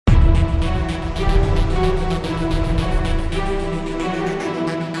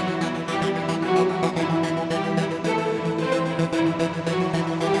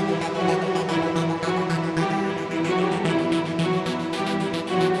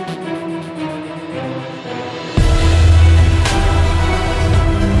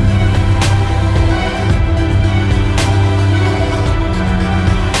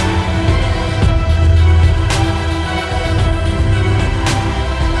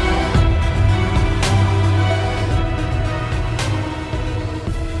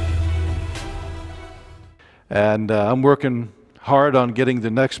And I'm working hard on getting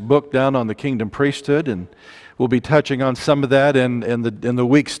the next book down on the Kingdom Priesthood, and we'll be touching on some of that in the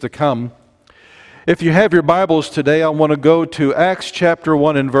weeks to come. If you have your Bibles today, I want to go to Acts chapter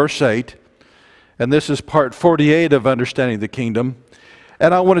 1 and verse 8. And this is part 48 of Understanding the Kingdom.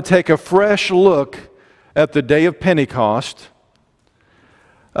 And I want to take a fresh look at the day of Pentecost.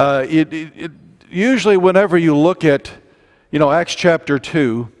 Usually whenever you look at, Acts chapter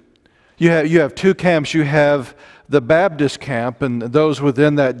 2, you have two camps. You have the Baptist camp and those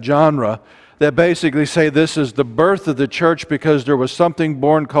within that genre that basically say this is the birth of the church because there was something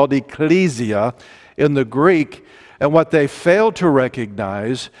born called ecclesia in the Greek. And what they fail to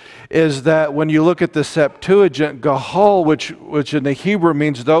recognize is that when you look at the Septuagint, Gahal, which in the Hebrew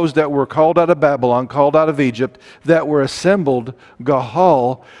means those that were called out of Babylon, called out of Egypt, that were assembled,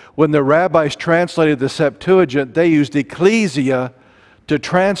 Gahal, when the rabbis translated the Septuagint, they used ecclesia to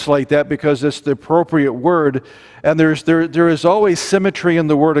translate that because it's the appropriate word. And there is always symmetry in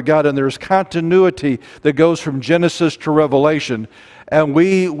the Word of God, and there's continuity that goes from Genesis to Revelation. And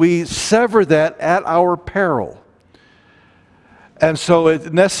we sever that at our peril. And so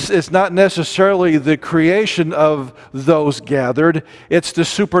it's not necessarily the creation of those gathered. It's the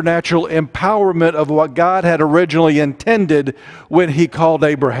supernatural empowerment of what God had originally intended when He called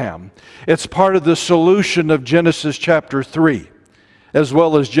Abraham. It's part of the solution of Genesis chapter 3, as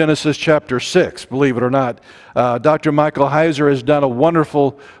well as Genesis chapter 6, believe it or not. Dr. Michael Heiser has done a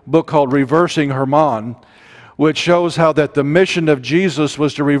wonderful book called Reversing Herman, which shows how that the mission of Jesus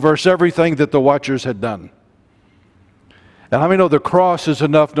was to reverse everything that the Watchers had done. And how many know the cross is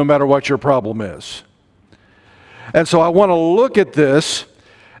enough no matter what your problem is? And so I want to look at this,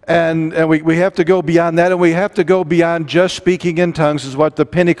 and we have to go beyond that, and we have to go beyond just speaking in tongues is what the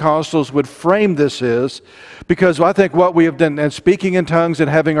Pentecostals would frame this is, because I think what we have done, and speaking in tongues and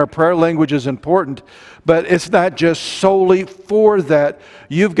having our prayer language is important, but it's not just solely for that.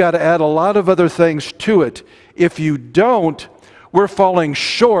 You've got to add a lot of other things to it. If you don't, we're falling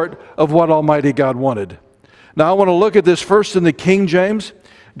short of what Almighty God wanted. Now I want to look at this first in the King James.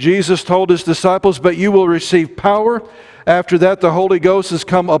 Jesus told His disciples, "But you will receive power. After that the Holy Ghost has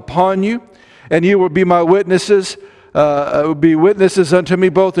come upon you, and you will be my witnesses, unto me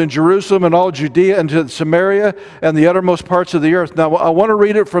both in Jerusalem and all Judea and to Samaria and the uttermost parts of the earth." Now I want to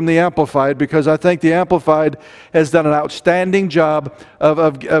read it from the Amplified because I think the Amplified has done an outstanding job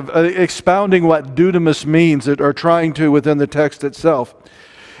of expounding what dunamis means, or trying to within the text itself.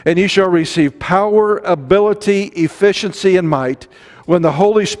 "And ye shall receive power, ability, efficiency, and might when the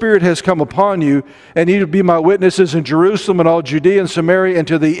Holy Spirit has come upon you, and ye will be my witnesses in Jerusalem and all Judea and Samaria and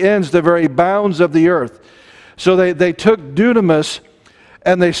to the ends, the very bounds of the earth." So they took dunamis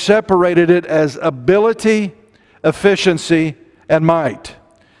and they separated it as ability, efficiency, and might.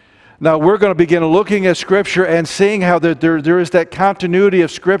 Now we're going to begin looking at Scripture and seeing how that there is that continuity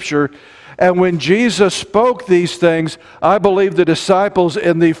of Scripture. And when Jesus spoke these things, I believe the disciples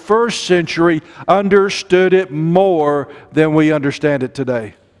in the first century understood it more than we understand it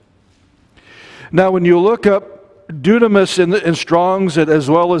today. Now, when you look up dunamis in Strong's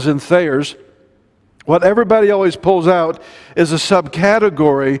as well as in Thayer's, what everybody always pulls out is a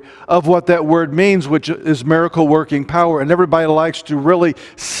subcategory of what that word means, which is miracle working power. And everybody likes to really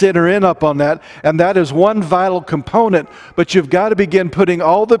center in up on that. And that is one vital component. But you've got to begin putting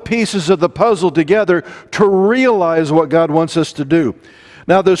all the pieces of the puzzle together to realize what God wants us to do.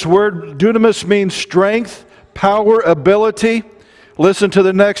 Now this word dunamis means strength, power, ability. Listen to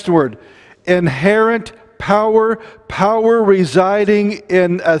the next word. Inherent power residing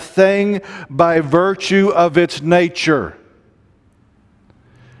in a thing by virtue of its nature.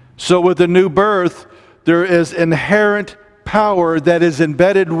 So with the new birth, there is inherent power that is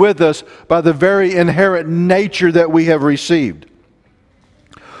embedded with us by the very inherent nature that we have received.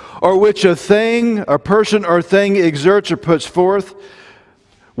 Or which a thing, a person or thing exerts or puts forth.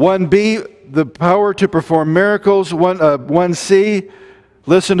 1b, the power to perform miracles. 1c,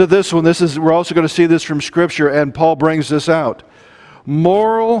 listen to this one. We're also going to see this from Scripture, and Paul brings this out.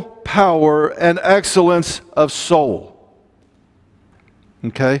 Moral power and excellence of soul.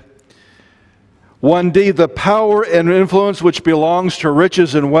 Okay? 1d, the power and influence which belongs to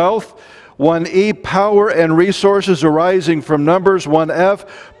riches and wealth. 1e, power and resources arising from numbers. 1f,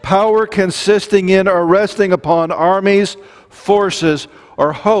 power consisting in or resting upon armies, forces,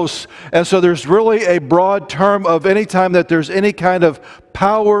 or hosts. And so there's really a broad term of any time that there's any kind of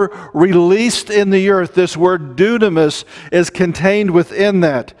power released in the earth. This word dunamis is contained within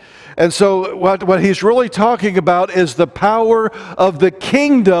that. And so what he's really talking about is the power of the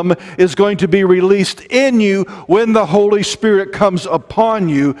kingdom is going to be released in you when the Holy Spirit comes upon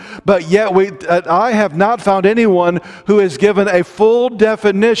you. But yet I have not found anyone who has given a full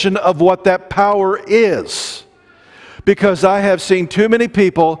definition of what that power is. Because I have seen too many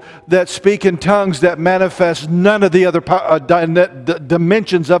people that speak in tongues that manifest none of the other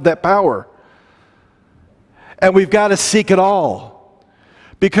dimensions of that power. And we've got to seek it all.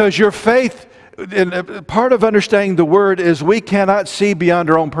 Because your faith, and part of understanding the Word is we cannot see beyond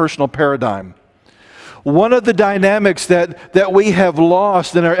our own personal paradigm. One of the dynamics that we have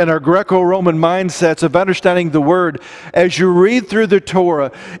lost in our Greco-Roman mindsets of understanding the Word, as you read through the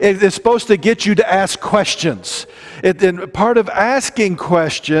Torah, it's supposed to get you to ask questions. And part of asking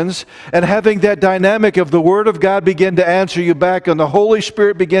questions and having that dynamic of the Word of God begin to answer you back and the Holy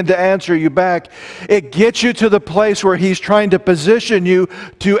Spirit begin to answer you back, it gets you to the place where He's trying to position you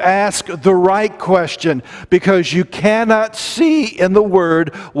to ask the right question, because you cannot see in the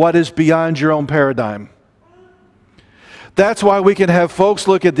Word what is beyond your own paradigm. That's why we can have folks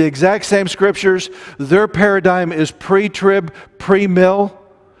look at the exact same scriptures. Their paradigm is pre-trib, pre-mill,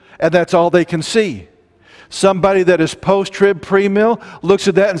 and that's all they can see. Somebody that is post-trib, pre-mill, looks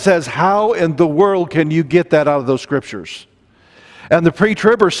at that and says, how in the world can you get that out of those scriptures? And the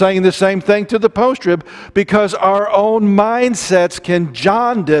pre-trib are saying the same thing to the post-trib, because our own mindsets can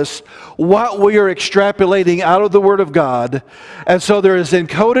jaundice what we are extrapolating out of the Word of God. And so there is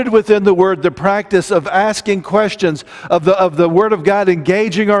encoded within the Word the practice of asking questions, of the Word of God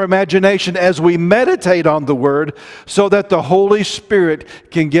engaging our imagination as we meditate on the Word, so that the Holy Spirit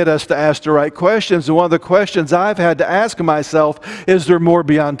can get us to ask the right questions. And one of the questions I've had to ask myself, is there more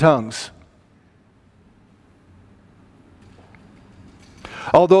beyond tongues?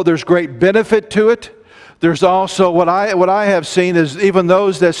 Although there's great benefit to it, there's also what I have seen is even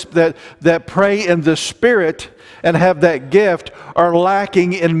those that pray in the Spirit and have that gift are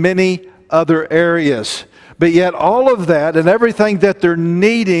lacking in many other areas. But yet all of that and everything that they're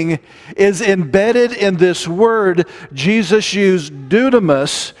needing is embedded in this word. Jesus used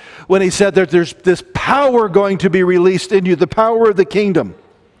dunamis when He said that there's this power going to be released in you, the power of the kingdom.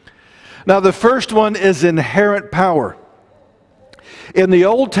 Now the first one is inherent power. In the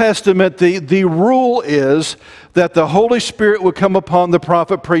Old Testament, the rule is that the Holy Spirit would come upon the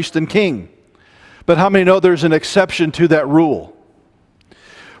prophet, priest, and king. But how many know there's an exception to that rule?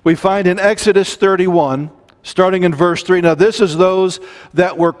 We find in Exodus 31, starting in verse 3, now this is those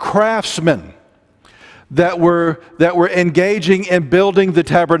that were craftsmen, that were engaging in building the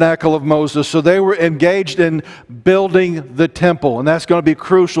tabernacle of Moses. So they were engaged in building the temple. And that's going to be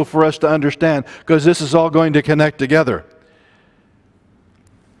crucial for us to understand, because this is all going to connect together.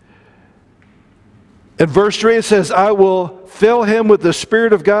 In verse 3 it says, I will fill him with the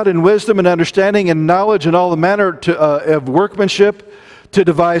Spirit of God in wisdom and understanding and knowledge and all the manner of workmanship, to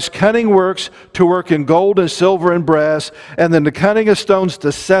devise cunning works, to work in gold and silver and brass, and in the cutting of stones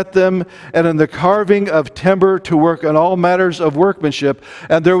to set them, and in the carving of timber to work in all matters of workmanship.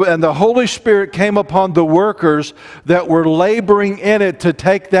 And the Holy Spirit came upon the workers that were laboring in it to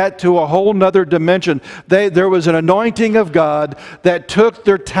take that to a whole nother dimension. There was an anointing of God that took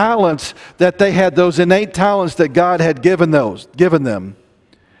their talents, that they had those innate talents that God had given them,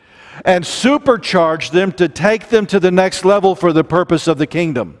 and supercharge them to take them to the next level for the purpose of the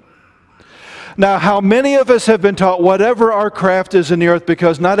kingdom. Now, how many of us have been taught whatever our craft is in the earth,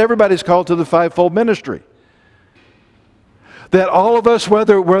 because not everybody's called to the fivefold ministry, that all of us,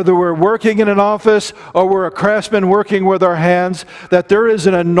 whether we're working in an office or we're a craftsman working with our hands, that there is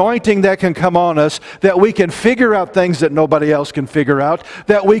an anointing that can come on us, that we can figure out things that nobody else can figure out,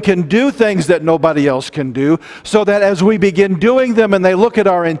 that we can do things that nobody else can do, so that as we begin doing them and they look at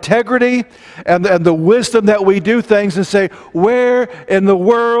our integrity and the wisdom that we do things and say, where in the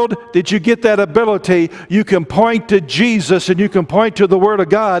world did you get that ability? You can point to Jesus and you can point to the Word of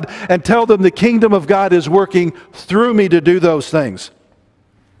God and tell them the kingdom of God is working through me to do those things.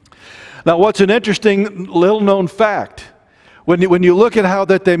 Now, what's an interesting little known fact, when you look at how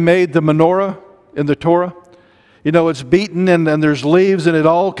that they made the menorah in the Torah, you know, it's beaten and there's leaves and it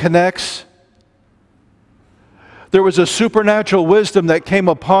all connects. There was a supernatural wisdom that came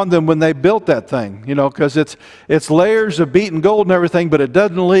upon them when they built that thing, you know, because it's layers of beaten gold and everything, but it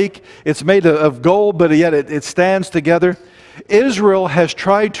doesn't leak. It's made of gold, but yet it stands together. Israel has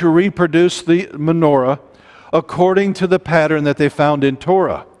tried to reproduce the menorah according to the pattern that they found in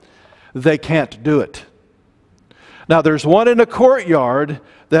Torah. They can't do it. Now there's one in a courtyard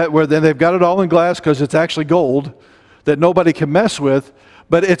where they've got it all in glass because it's actually gold that nobody can mess with,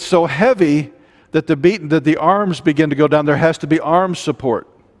 but it's so heavy that the arms begin to go down. There has to be arm support.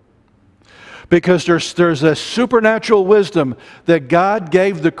 Because there's a supernatural wisdom that God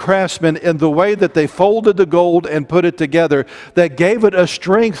gave the craftsmen in the way that they folded the gold and put it together, that gave it a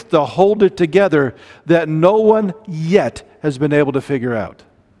strength to hold it together that no one yet has been able to figure out.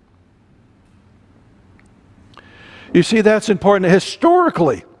 You see, that's important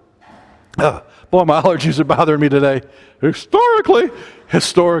historically. Boy, my allergies are bothering me today.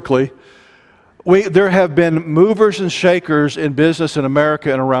 Historically, there have been movers and shakers in business in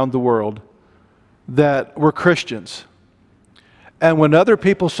America and around the world that were Christians. And when other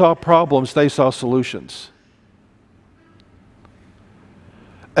people saw problems, they saw solutions.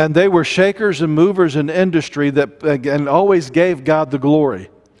 And they were shakers and movers in industry that, again, always gave God the glory.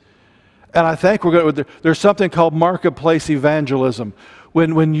 And I think there's something called marketplace evangelism.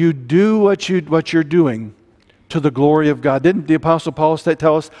 When you do what you're doing to the glory of God. Didn't the Apostle Paul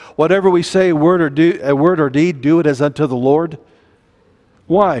tell us, whatever we say, word or deed, do it as unto the Lord?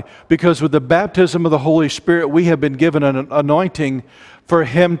 Why? Because with the baptism of the Holy Spirit, we have been given an anointing for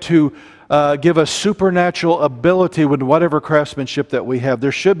Him to give us supernatural ability with whatever craftsmanship that we have.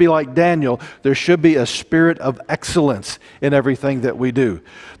 There should be, like Daniel, there should be a spirit of excellence in everything that we do.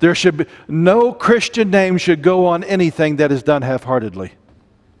 There should be, no Christian name should go on anything that is done half-heartedly.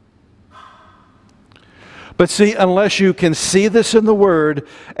 But see, unless you can see this in the Word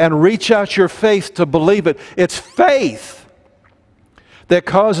and reach out your faith to believe it, it's faith that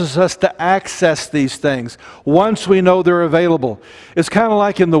causes us to access these things once we know they're available. It's kind of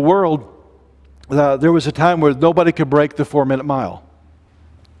like in the world, there was a time where nobody could break the 4-minute mile.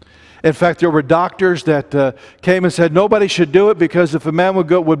 In fact, there were doctors that came and said nobody should do it because if a man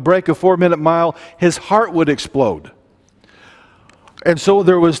would break a 4-minute mile, his heart would explode. And so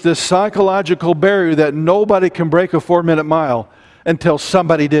there was this psychological barrier that nobody can break a 4-minute mile until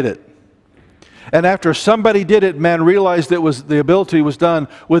somebody did it. And after somebody did it, man realized the ability was done.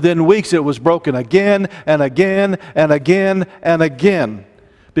 Within weeks, it was broken again and again and again and again,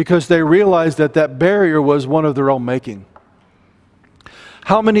 because they realized that barrier was one of their own making.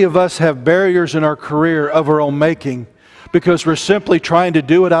 How many of us have barriers in our career of our own making because we're simply trying to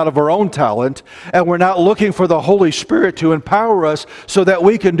do it out of our own talent, and we're not looking for the Holy Spirit to empower us so that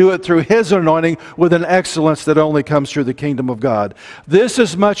we can do it through His anointing with an excellence that only comes through the kingdom of God. This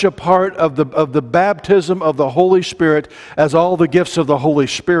is much a part of the baptism of the Holy Spirit as all the gifts of the Holy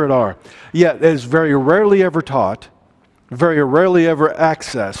Spirit are. Yet it is very rarely ever taught, very rarely ever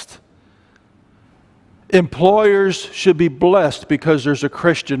accessed. Employers should be blessed because there's a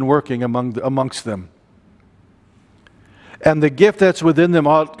Christian working amongst them. And the gift that's within them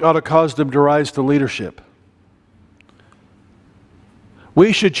ought to cause them to rise to leadership.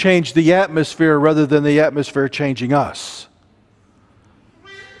 We should change the atmosphere rather than the atmosphere changing us.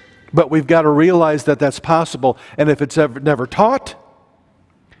 But we've got to realize that that's possible. And if it's never taught,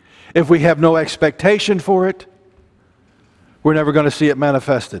 if we have no expectation for it, we're never going to see it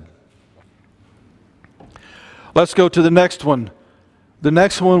manifested. Let's go to the next one. The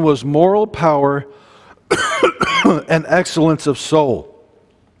next one was moral power and excellence of soul.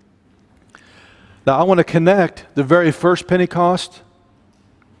 Now I want to connect the very first Pentecost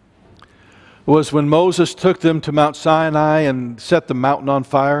was when Moses took them to Mount Sinai and set the mountain on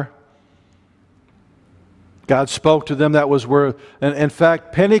fire. God spoke to them. That was where, and in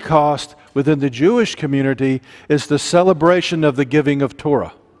fact, Pentecost within the Jewish community is the celebration of the giving of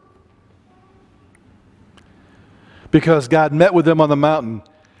Torah. Because God met with them on the mountain,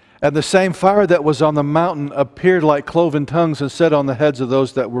 and the same fire that was on the mountain appeared like cloven tongues and set on the heads of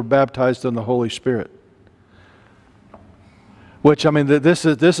those that were baptized in the Holy Spirit. Which, I mean, this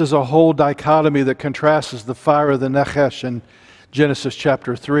is a whole dichotomy that contrasts the fire of the Nechesh in Genesis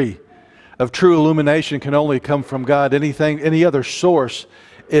chapter 3. Of true illumination can only come from God. Any other source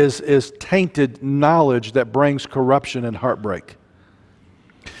is tainted knowledge that brings corruption and heartbreak.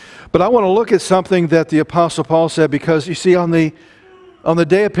 But I want to look at something that the Apostle Paul said, because you see, on the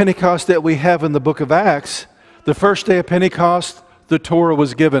day of Pentecost that we have in the book of Acts, the first day of Pentecost, the Torah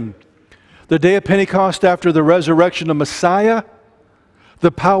was given. The day of Pentecost after the resurrection of Messiah,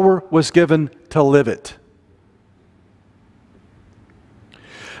 the power was given to live it.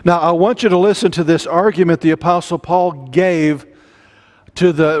 Now, I want you to listen to this argument the Apostle Paul gave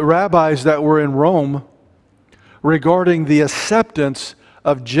to the rabbis that were in Rome regarding the acceptance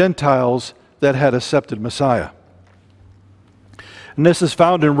of Gentiles that had accepted Messiah. And this is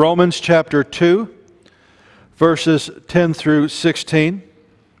found in Romans chapter 2, verses 10 through 16.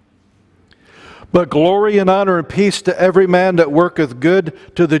 But glory and honor and peace to every man that worketh good,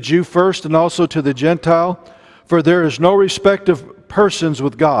 to the Jew first and also to the Gentile. For there is no respect of persons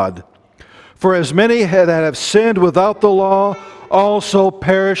with God. For as many that have sinned without the law also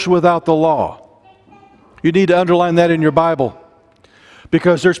perish without the law. You need to underline that in your Bible.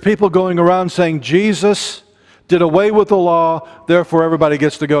 Because there's people going around saying Jesus did away with the law, therefore everybody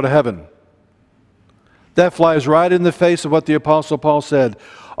gets to go to heaven. That flies right in the face of what the Apostle Paul said.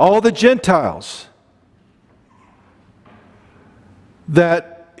 All the Gentiles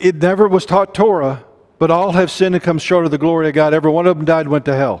that it never was taught Torah, but all have sinned and come short of the glory of God. Every one of them died and went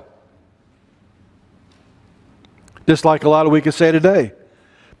to hell. Just like a lot of we could say today.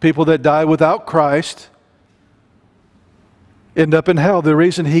 People that die without Christ end up in hell. The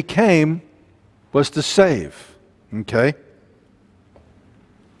reason He came was to save. Okay?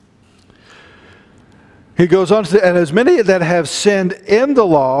 He goes on to say, and as many that have sinned in the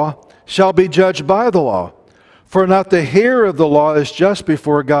law shall be judged by the law. For not the hearer of the law is just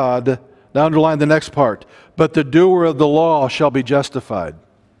before God. Now underline the next part. But the doer of the law shall be justified.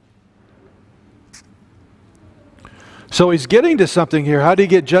 So he's getting to something here. How do you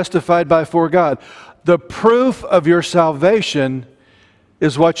get justified before God? The proof of your salvation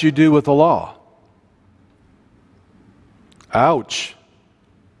is what you do with the law. Ouch.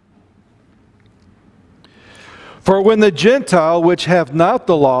 For when the Gentile which have not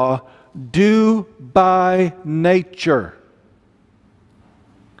the law do by nature,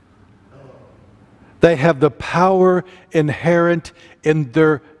 they have the power inherent in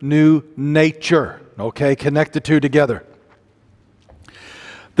their new nature. Okay, connect the two together.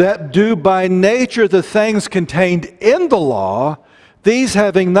 That do by nature the things contained in the law, these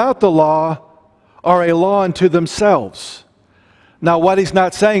having not the law are a law unto themselves. Now what he's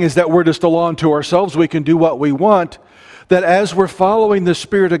not saying is that we're just a law unto ourselves, we can do what we want. That as we're following the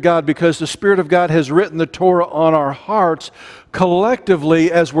Spirit of God, because the Spirit of God has written the Torah on our hearts,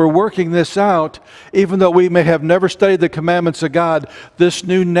 collectively as we're working this out, even though we may have never studied the commandments of God, this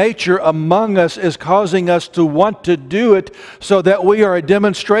new nature among us is causing us to want to do it so that we are a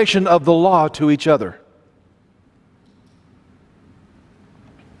demonstration of the law to each other.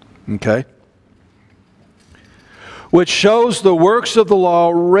 Okay? Which shows the works of the law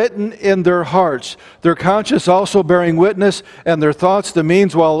written in their hearts, their conscience also bearing witness, and their thoughts the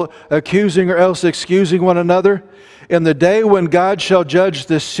means while accusing or else excusing one another, in the day when God shall judge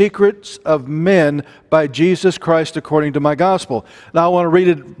the secrets of men by Jesus Christ according to my gospel. Now I want to read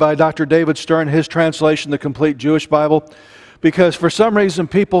it by Dr. David Stern, his translation, the Complete Jewish Bible, because for some reason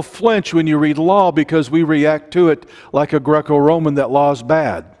people flinch when you read law because we react to it like a Greco-Roman that law is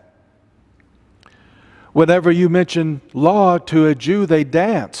bad. Whenever you mention law to a Jew, they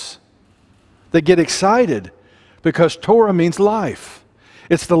dance. They get excited because Torah means life.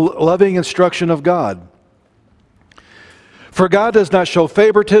 It's the loving instruction of God. For God does not show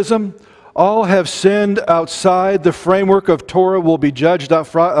favoritism. All have sinned outside the framework of Torah will be judged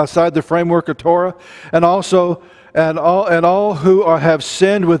outside the framework of Torah, and all who have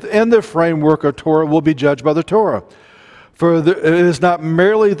sinned within the framework of Torah will be judged by the Torah. For it is not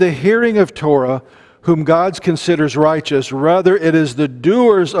merely the hearing of Torah whom God considers righteous. Rather, it is the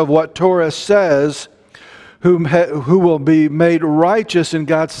doers of what Torah says who will be made righteous in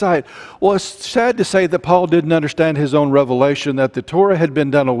God's sight. Well, it's sad to say that Paul didn't understand his own revelation, that the Torah had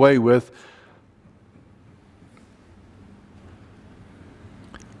been done away with.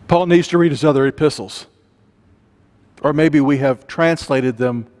 Paul needs to read his other epistles. Or maybe we have translated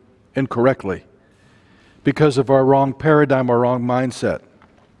them incorrectly because of our wrong paradigm, our wrong mindset.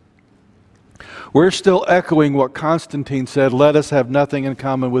 We're still echoing what Constantine said, let us have nothing in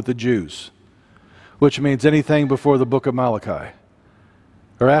common with the Jews, which means anything before the book of Malachi,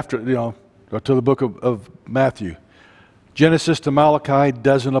 or after, or to the book of Matthew. Genesis to Malachi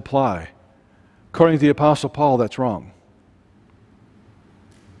doesn't apply. According to the Apostle Paul, that's wrong.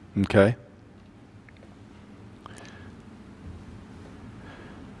 Okay?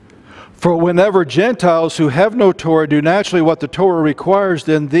 For whenever Gentiles who have no Torah do naturally what the Torah requires,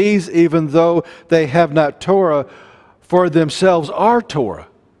 then these, even though they have not Torah, for themselves are Torah.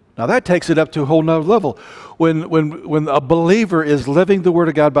 Now that takes it up to a whole nother level. When a believer is living the Word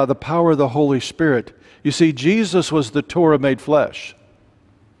of God by the power of the Holy Spirit, you see, Jesus was the Torah made flesh.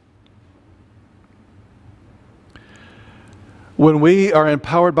 When we are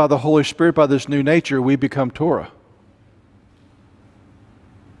empowered by the Holy Spirit, by this new nature, we become Torah.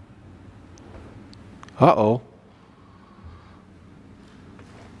 Uh-oh.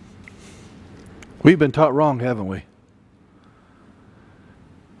 We've been taught wrong, haven't we?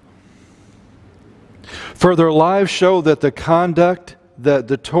 For their lives show that the conduct that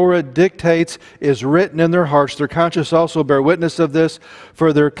the Torah dictates is written in their hearts. Their conscience also bear witness of this,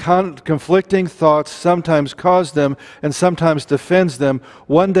 for their conflicting thoughts sometimes cause them and sometimes defends them.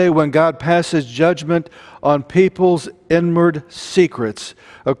 One day when God passes judgment on people's inward secrets,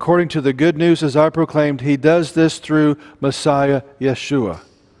 according to the good news as I proclaimed, He does this through Messiah Yeshua.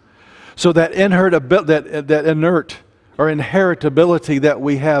 So that inert or inherent ability that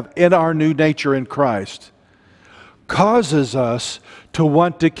we have in our new nature in Christ causes us to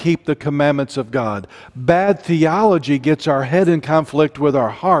want to keep the commandments of God. Bad theology gets our head in conflict with our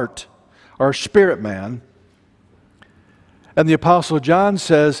heart, our spirit man. And the Apostle John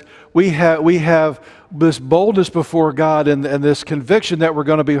says we have this boldness before God and this conviction that we're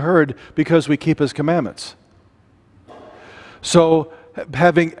going to be heard because we keep His commandments. So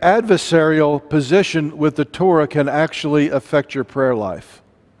having adversarial position with the Torah can actually affect your prayer life.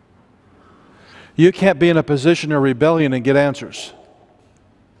 You can't be in a position of rebellion and get answers,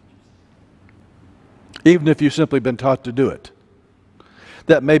 even if you've simply been taught to do it.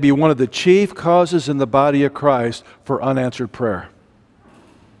 That may be one of the chief causes in the body of Christ for unanswered prayer.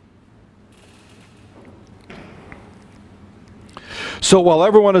 So while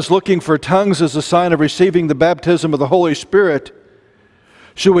everyone is looking for tongues as a sign of receiving the baptism of the Holy Spirit,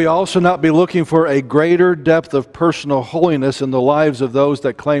 should we also not be looking for a greater depth of personal holiness in the lives of those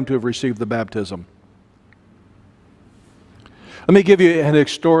that claim to have received the baptism? Let me give you an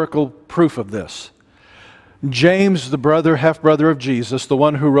historical proof of this. James, the brother, half-brother of Jesus, the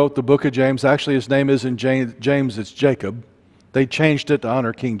one who wrote the book of James, actually his name isn't James, it's Jacob. They changed it to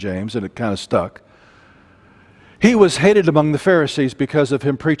honor King James, and it kind of stuck. He was hated among the Pharisees because of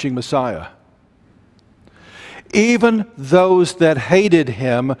him preaching Messiah. Even those that hated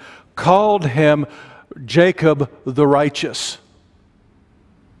him called him Jacob the righteous.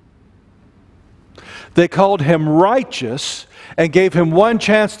 They called him righteous and gave him one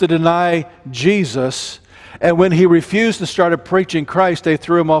chance to deny Jesus. And when he refused and started preaching Christ, they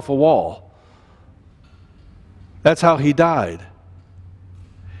threw him off a wall. That's how he died.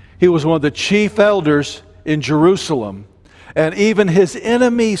 He was one of the chief elders in Jerusalem. And even his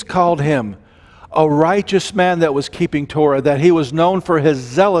enemies called him a righteous man that was keeping Torah, that he was known for his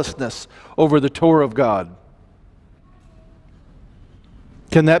zealousness over the Torah of God.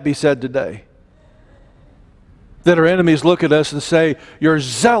 Can that be said today? That our enemies look at us and say, you're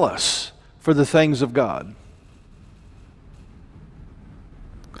zealous for the things of God.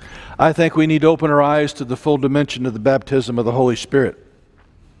 I think we need to open our eyes to the full dimension of the baptism of the Holy Spirit.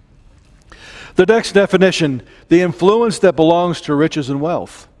 The next definition, the influence that belongs to riches and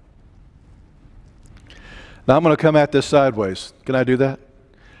wealth. Now I'm going to come at this sideways. Can I do that?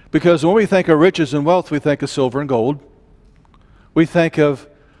 Because when we think of riches and wealth, we think of silver and gold. We think of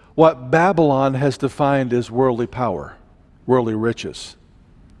what Babylon has defined as worldly power, worldly riches.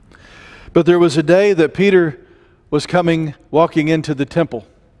 But there was a day that Peter was walking into the temple.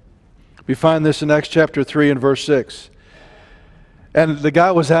 We find this in Acts chapter 3 and verse 6. And the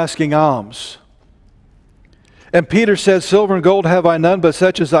guy was asking alms. And Peter said, silver and gold have I none, but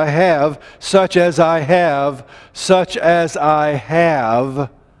such as I have,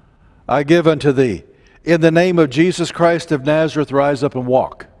 I give unto thee. In the name of Jesus Christ of Nazareth, rise up and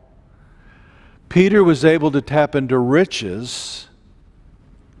walk. Peter was able to tap into riches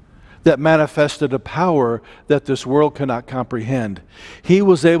that manifested a power that this world cannot comprehend. He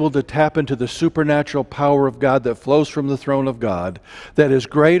was able to tap into the supernatural power of God that flows from the throne of God, that is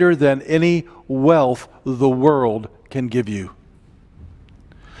greater than any wealth the world can give you.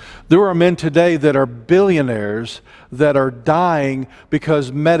 There are men today that are billionaires that are dying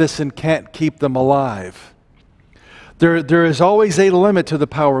because medicine can't keep them alive. There is always a limit to the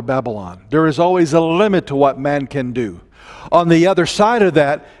power of Babylon. There is always a limit to what man can do. On the other side of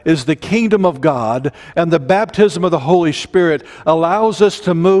that is the kingdom of God, and the baptism of the Holy Spirit allows us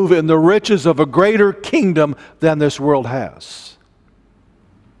to move in the riches of a greater kingdom than this world has.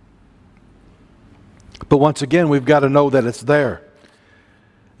 But once again, we've got to know that it's there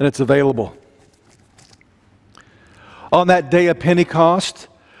and it's available. On that day of Pentecost,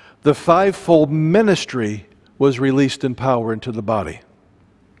 the fivefold ministry was released in power into the body.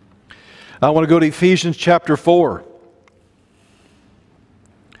 I want to go to Ephesians chapter 4.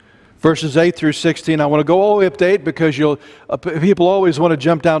 Verses 8 through 16. I want to go all the way up to 8 because people always want to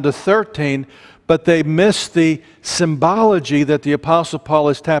jump down to 13, but they miss the symbology that the Apostle Paul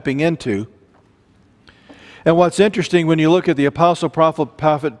is tapping into. And what's interesting, when you look at the apostle,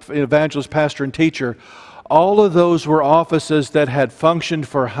 prophet, evangelist, pastor, and teacher, all of those were offices that had functioned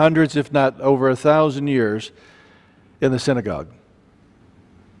for hundreds, if not over 1,000 years in the synagogue.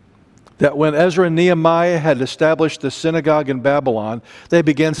 that when Ezra and Nehemiah had established the synagogue in Babylon, they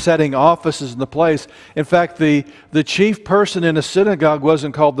began setting offices in the place. In fact, the chief person in a synagogue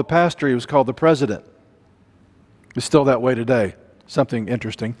wasn't called the pastor, he was called the president. It's still that way today. Something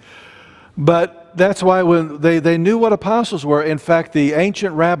interesting. But that's why when they knew what apostles were. In fact, the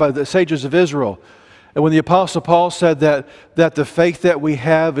ancient rabbi, the sages of Israel, and when the Apostle Paul said that the faith that we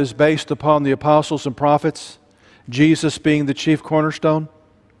have is based upon the apostles and prophets, Jesus being the chief cornerstone,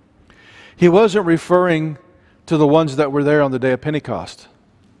 he wasn't referring to the ones that were there on the day of Pentecost.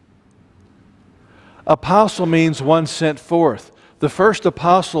 Apostle means one sent forth. The first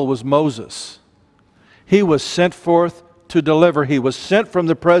apostle was Moses. He was sent forth to deliver. He was sent from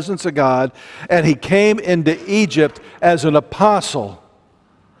the presence of God, and he came into Egypt as an apostle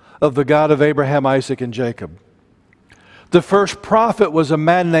of the God of Abraham, Isaac, and Jacob. The first prophet was a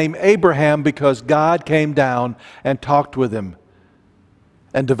man named Abraham because God came down and talked with him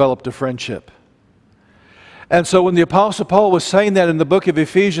and developed a friendship. And so when the Apostle Paul was saying that in the book of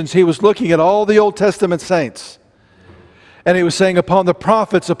Ephesians, he was looking at all the Old Testament saints. And he was saying upon the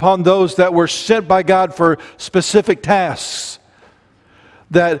prophets, upon those that were sent by God for specific tasks,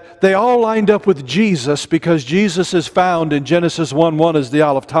 that they all lined up with Jesus because Jesus is found in Genesis 1:1 as the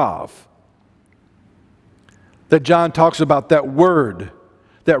Aleph Tav. That John talks about that word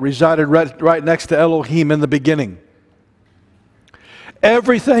that resided right next to Elohim in the beginning.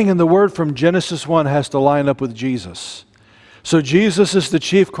 Everything in the word from Genesis 1 has to line up with Jesus. So Jesus is the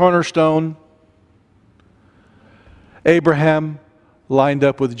chief cornerstone. Abraham lined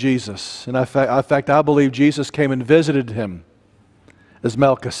up with Jesus. And in fact, I believe Jesus came and visited him as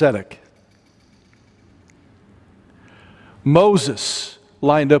Melchizedek. Moses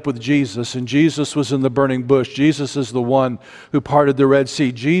lined up with Jesus, and Jesus was in the burning bush. Jesus is the one who parted the Red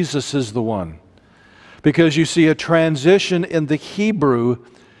Sea. Jesus is the one. Because you see a transition in the Hebrew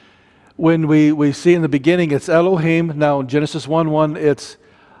when we see in the beginning it's Elohim. Now in Genesis 1:1 it's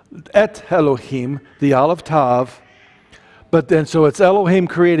Et Elohim, the Aleph Tav. But then so it's Elohim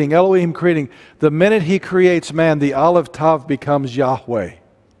creating, Elohim creating. The minute he creates man, the Aleph Tav becomes Yahweh.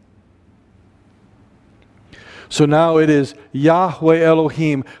 So now it is Yahweh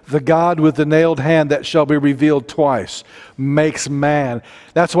Elohim, the God with the nailed hand that shall be revealed twice, makes man.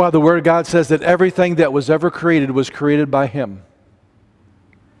 That's why the Word of God says that everything that was ever created was created by Him.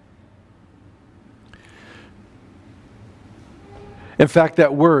 In fact,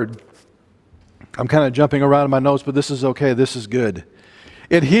 that word, I'm kind of jumping around in my notes, but this is okay, this is good.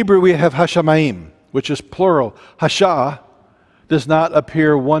 In Hebrew we have Hashamayim, which is plural. Hasha does not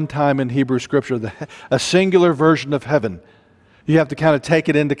appear one time in Hebrew Scripture, a singular version of heaven. You have to kind of take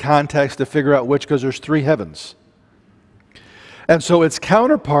it into context to figure out which, because there's three heavens. And so its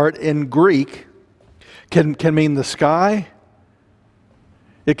counterpart in Greek can mean the sky,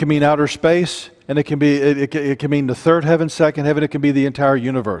 it can mean outer space, and it can mean the third heaven, second heaven, it can be the entire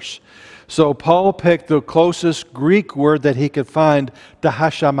universe. So Paul picked the closest Greek word that he could find to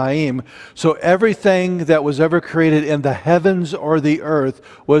Hashamayim. So everything that was ever created in the heavens or the earth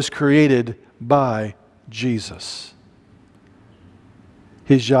was created by Jesus.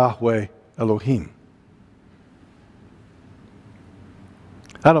 He's Yahweh Elohim.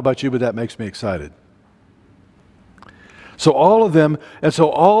 I don't know about you, but that makes me excited. So all of them, and so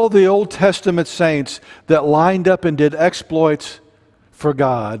all the Old Testament saints that lined up and did exploits for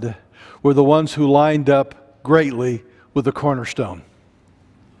God were the ones who lined up greatly with the cornerstone.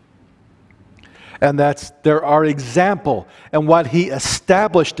 And they're our example and what He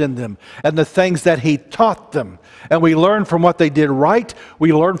established in them and the things that He taught them. And we learn from what they did right,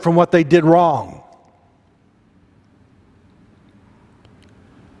 we learn from what they did wrong.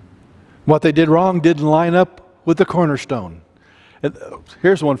 What they did wrong didn't line up with the cornerstone. And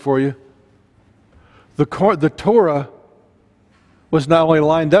here's one for you. The Torah was not only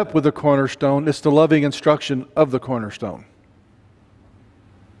lined up with the cornerstone, it's the loving instruction of the cornerstone.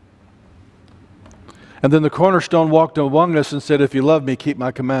 And then the cornerstone walked among us and said, if you love me, keep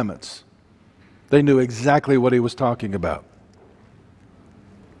my commandments. They knew exactly what he was talking about.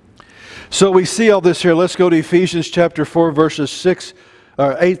 So we see all this here. Let's go to Ephesians chapter 4, verses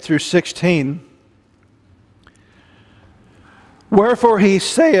 8 through 16. Wherefore he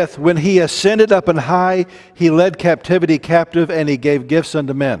saith, when he ascended up on high, he led captivity captive, and he gave gifts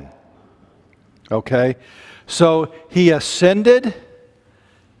unto men. Okay? So he ascended.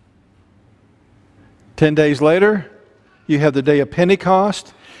 10 days later, you have the day of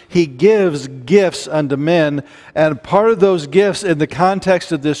Pentecost. He gives gifts unto men, and part of those gifts in the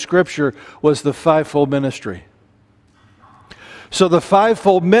context of this scripture was the fivefold ministry. So the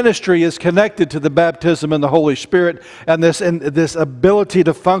fivefold ministry is connected to the baptism in the Holy Spirit and this ability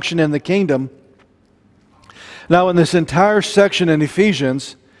to function in the kingdom. Now, in this entire section in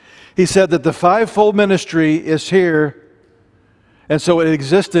Ephesians, he said that the fivefold ministry is here, and so it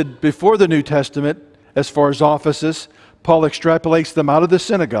existed before the New Testament as far as offices. Paul extrapolates them out of the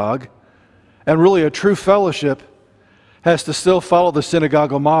synagogue, and really a true fellowship has to still follow the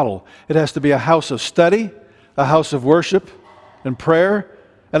synagogal model. It has to be a house of study, a house of worship and prayer,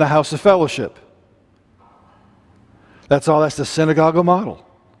 and a house of fellowship. That's all. That's the synagogal model.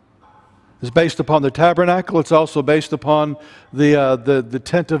 It's based upon the tabernacle. It's also based upon the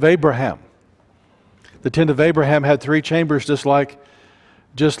tent of Abraham. The tent of Abraham had 3 chambers, just like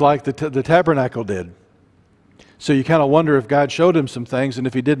the tabernacle did. So you kind of wonder if God showed him some things, and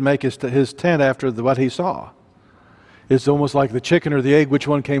if he did make his tent after what he saw. It's almost like the chicken or the egg, which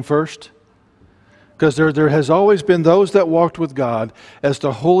one came first? Because there has always been those that walked with God. As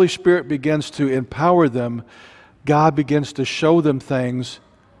the Holy Spirit begins to empower them, God begins to show them things.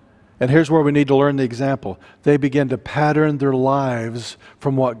 And here's where we need to learn the example. They begin to pattern their lives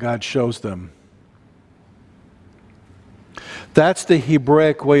from what God shows them. That's the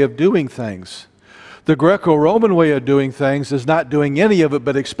Hebraic way of doing things. The Greco-Roman way of doing things is not doing any of it,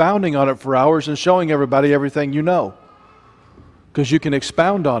 but expounding on it for hours and showing everybody everything you know. Because you can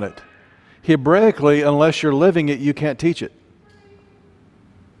expound on it. Hebraically, unless you're living it, you can't teach it.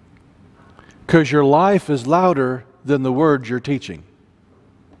 Because your life is louder than the words you're teaching.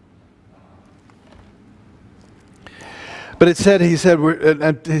 But he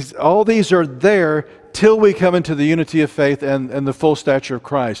said, all these are there till we come into the unity of faith and the full stature of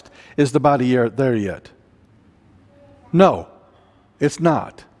Christ. Is the body there yet? No, it's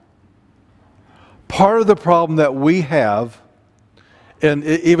not. Part of the problem that we have, and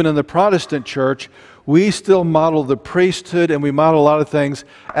even in the Protestant church, we still model the priesthood and we model a lot of things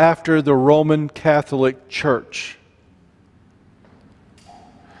after the Roman Catholic Church.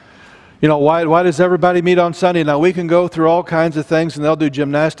 You know, why does everybody meet on Sunday? Now, we can go through all kinds of things, and they'll do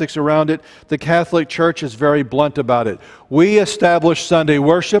gymnastics around it. The Catholic Church is very blunt about it. We established Sunday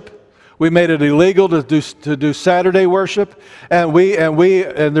worship. We made it illegal to do Saturday worship, and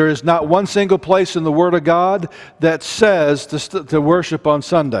there is not one single place in the Word of God that says to worship on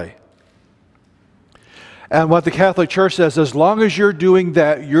Sunday. And what the Catholic Church says, as long as you're doing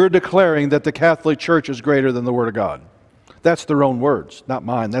that, you're declaring that the Catholic Church is greater than the Word of God. That's their own words, not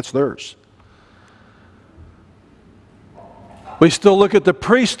mine. That's theirs. We still look at the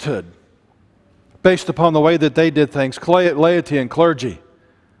priesthood based upon the way that they did things, laity and clergy.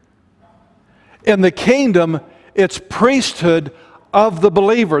 In the kingdom, it's priesthood of the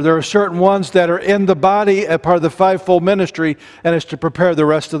believer. There are certain ones that are in the body, a part of the fivefold ministry, and it's to prepare the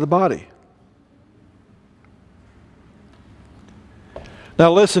rest of the body.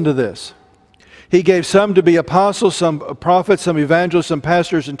 Now listen to this. He gave some to be apostles, some prophets, some evangelists, some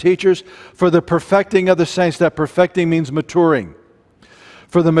pastors and teachers for the perfecting of the saints. That perfecting means maturing.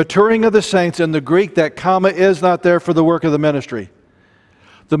 For the maturing of the saints. In the Greek, that comma is not there for the work of the ministry.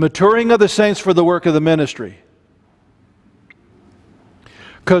 The maturing of the saints for the work of the ministry.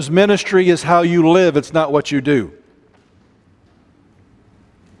 Because ministry is how you live, it's not what you do.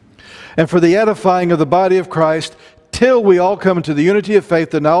 And for the edifying of the body of Christ, till we all come into the unity of faith,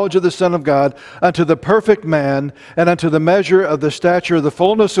 the knowledge of the Son of God, unto the perfect man, and unto the measure of the stature of the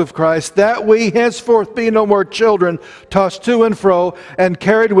fullness of Christ, that we henceforth be no more children, tossed to and fro, and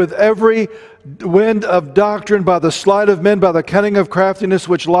carried with every wind of doctrine by the sleight of men, by the cunning of craftiness,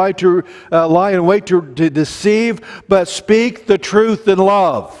 which lie in wait to deceive, but speak the truth in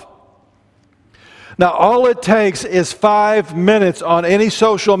love. Now, all it takes is 5 minutes on any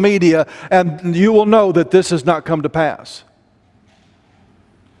social media, and you will know that this has not come to pass.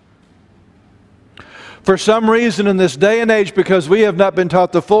 For some reason in this day and age, because we have not been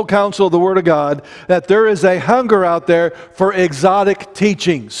taught the full counsel of the Word of God, that there is a hunger out there for exotic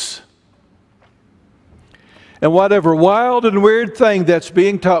teachings. And whatever wild and weird thing that's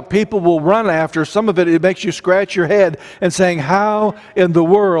being taught, people will run after. Some of it makes you scratch your head and saying, how in the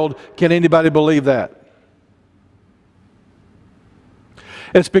world can anybody believe that?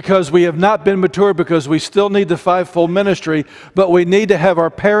 It's because we have not been mature, because we still need the fivefold ministry, but we need to have our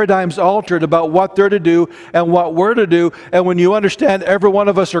paradigms altered about what they're to do and what we're to do. And when you understand every one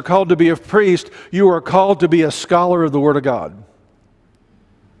of us are called to be a priest, you are called to be a scholar of the Word of God.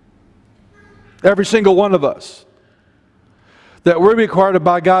 Every single one of us. That we're required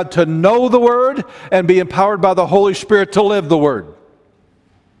by God to know the Word and be empowered by the Holy Spirit to live the Word.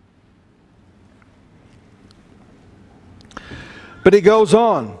 But he goes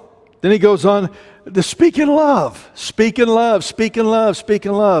on. Then he goes on, to speak in love, speak in love, speak in love, speak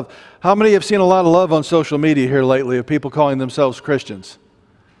in love. How many have seen a lot of love on social media here lately of people calling themselves Christians?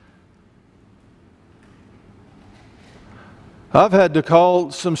 I've had to call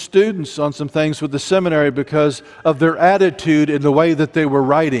some students on some things with the seminary because of their attitude in the way that they were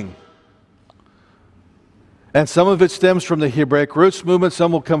writing. And some of it stems from the Hebraic roots movement.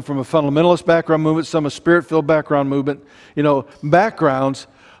 Some will come from a fundamentalist background movement. Some a spirit-filled background movement. You know, backgrounds.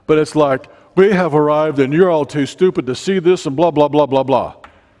 But it's like, we have arrived and you're all too stupid to see this and blah, blah, blah, blah, blah.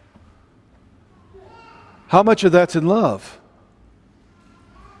 How much of that's in love?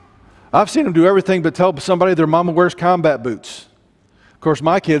 I've seen them do everything but tell somebody their mama wears combat boots. Of course,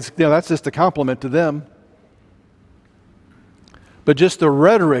 my kids, you know, that's just a compliment to them. But just the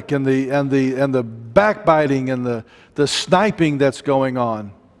rhetoric and the backbiting and the sniping that's going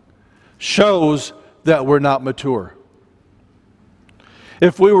on shows that we're not mature.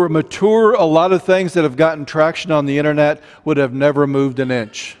 If we were mature, a lot of things that have gotten traction on the internet would have never moved an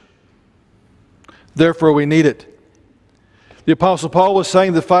inch. Therefore, we need it. The Apostle Paul was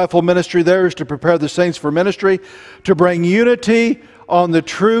saying the fivefold ministry there is to prepare the saints for ministry, to bring unity on the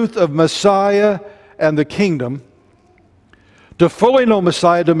truth of Messiah and the kingdom, to fully know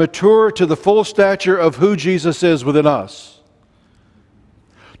Messiah, to mature to the full stature of who Jesus is within us,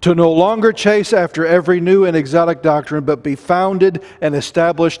 to no longer chase after every new and exotic doctrine, but be founded and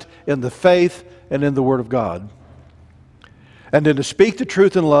established in the faith and in the Word of God. And then to speak the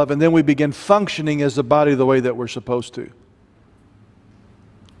truth in love, and then we begin functioning as a body the way that we're supposed to.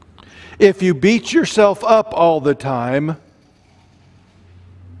 If you beat yourself up all the time,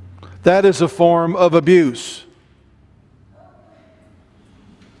 that is a form of abuse.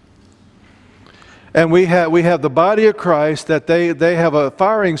 And we have the body of Christ that they have a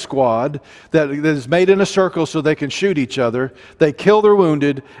firing squad that is made in a circle so they can shoot each other. They kill their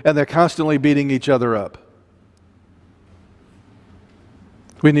wounded, and they're constantly beating each other up.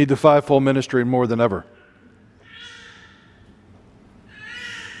 We need the fivefold ministry more than ever.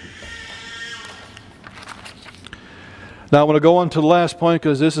 Now I want to go on to the last point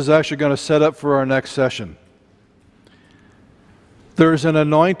because this is actually going to set up for our next session. There's an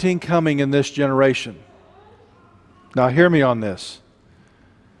anointing coming in this generation. Now hear me on this.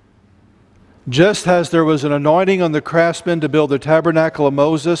 Just as there was an anointing on the craftsmen to build the tabernacle of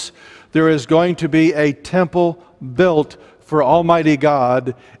Moses, there is going to be a temple built for Almighty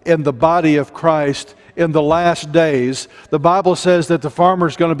God in the body of Christ in the last days. The Bible says that the farmer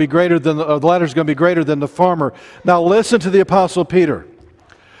is going to be greater than the latter is going to be greater than the farmer. Now listen to the Apostle Peter.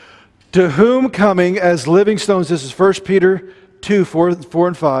 To whom coming as living stones, this is 1 Peter 2, 4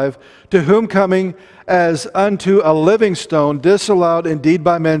 and 5, to whom coming as unto a living stone, disallowed indeed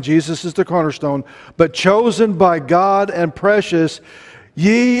by men, Jesus is the cornerstone, but chosen by God and precious,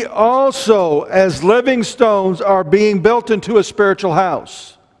 ye also as living stones are being built into a spiritual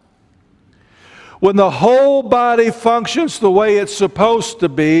house. When the whole body functions the way it's supposed to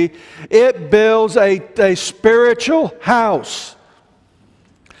be, it builds a spiritual house.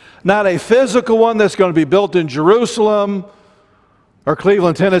 Not a physical one that's going to be built in Jerusalem or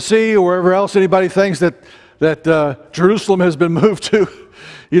Cleveland, Tennessee, or wherever else anybody thinks that Jerusalem has been moved to.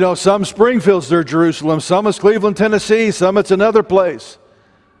 You know, some Springfield's their Jerusalem, some is Cleveland, Tennessee, some it's another place.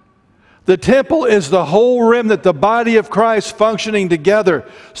 The temple is the whole remnant, the body of Christ functioning together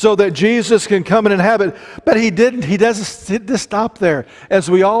so that Jesus can come and inhabit. But He didn't. He doesn't just stop there.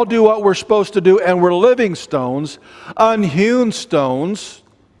 As we all do what we're supposed to do, and we're living stones, unhewn stones,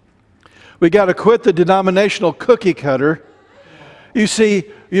 we got to quit the denominational cookie cutter. You see,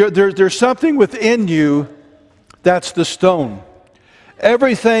 there's something within you that's the stone.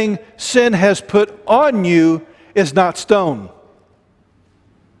 Everything sin has put on you is not stone.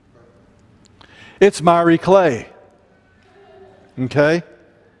 It's miry clay. Okay?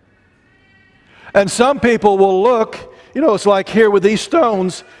 And some people will look, you know, it's like here with these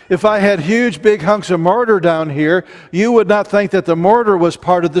stones. If I had huge big hunks of mortar down here, you would not think that the mortar was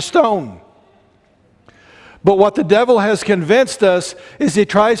part of the stone. But what the devil has convinced us is he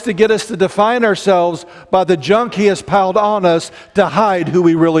tries to get us to define ourselves by the junk he has piled on us to hide who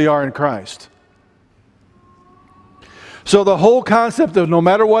we really are in Christ. So the whole concept of no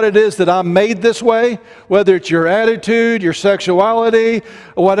matter what it is that I'm made this way, whether it's your attitude, your sexuality,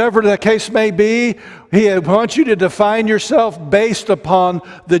 whatever the case may be, he wants you to define yourself based upon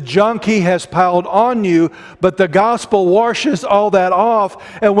the junk he has piled on you. But the gospel washes all that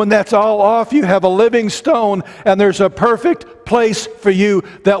off. And when that's all off, you have a living stone, and there's a perfect place for you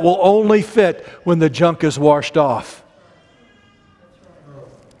that will only fit when the junk is washed off.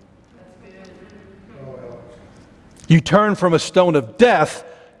 You turn from a stone of death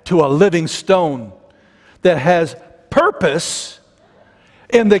to a living stone that has purpose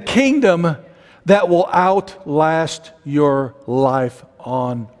in the kingdom that will outlast your life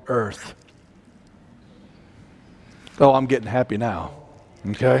on earth. Oh, I'm getting happy now.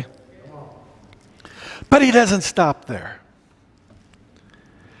 Okay? But he doesn't stop there.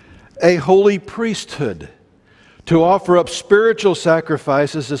 A holy priesthood to offer up spiritual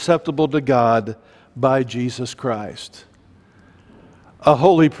sacrifices acceptable to God by Jesus Christ. A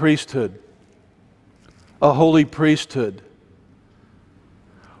holy priesthood. A holy priesthood.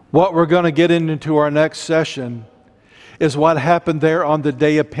 What we're going to get into our next session is what happened there on the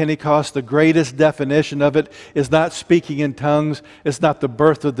day of Pentecost. The greatest definition of it is not speaking in tongues. It's not the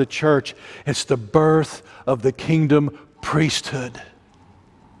birth of the church. It's the birth of the kingdom priesthood.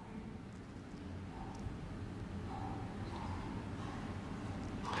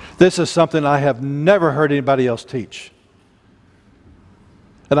 This is something I have never heard anybody else teach.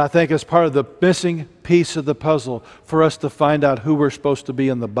 And I think it's part of the missing piece of the puzzle for us to find out who we're supposed to be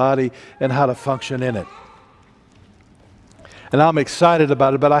in the body and how to function in it. And I'm excited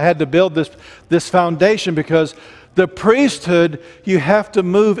about it, but I had to build this foundation because the priesthood, you have to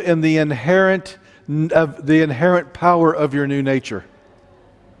move in the inherent power of your new nature.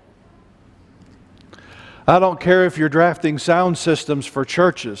 I don't care if you're drafting sound systems for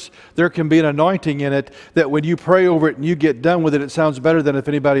churches. There can be an anointing in it that when you pray over it and you get done with it, it sounds better than if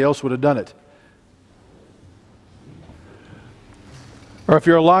anybody else would have done it. Or if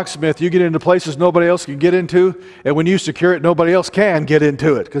you're a locksmith, you get into places nobody else can get into, and when you secure it, nobody else can get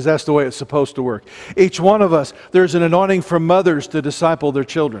into it, because that's the way it's supposed to work. Each one of us, there's an anointing for mothers to disciple their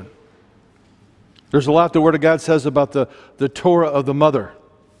children. There's a lot the Word of God says about the Torah of the mother.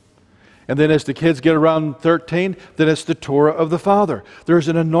 And then as the kids get around 13, then it's the Torah of the father. There's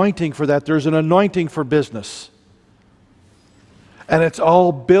an anointing for that. There's an anointing for business. And it's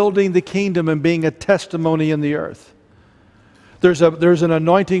all building the kingdom and being a testimony in the earth. There's an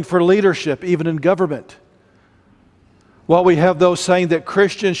anointing for leadership, even in government. While we have those saying that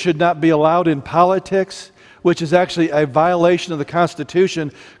Christians should not be allowed in politics, which is actually a violation of the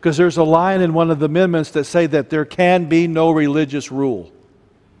Constitution, because there's a line in one of the amendments that say that there can be no religious rule,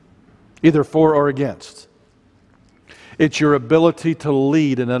 either for or against. It's your ability to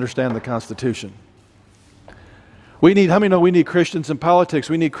lead and understand the Constitution. How many know we need Christians in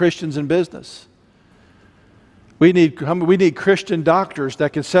politics? We need Christians in business. We need Christian doctors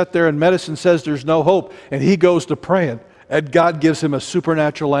that can sit there and medicine says there's no hope, and he goes to praying, and God gives him a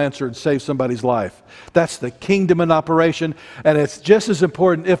supernatural answer and saves somebody's life. That's the kingdom in operation, and it's just as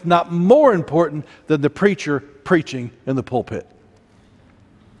important, if not more important, than the preacher preaching in the pulpit.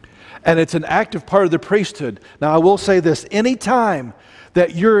 And it's an active part of the priesthood. Now, I will say this, any time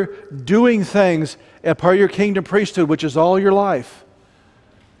that you're doing things as part of your kingdom priesthood, which is all your life,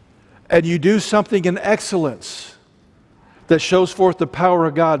 and you do something in excellence that shows forth the power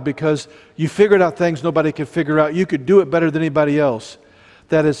of God because you figured out things nobody could figure out, you could do it better than anybody else,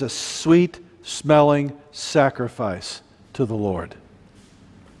 that is a sweet-smelling sacrifice to the Lord.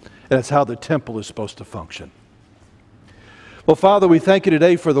 And it's how the temple is supposed to function. Well, Father, we thank you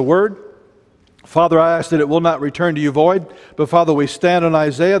today for the Word. Father, I ask that it will not return to you void, but Father, we stand on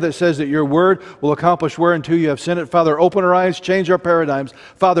Isaiah that says that your Word will accomplish whereunto you have sent it. Father, open our eyes, change our paradigms.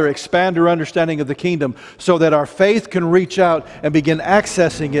 Father, expand our understanding of the kingdom so that our faith can reach out and begin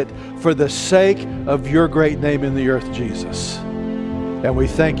accessing it for the sake of your great name in the earth, Jesus. And we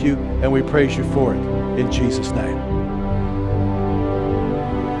thank you and we praise you for it in Jesus' name.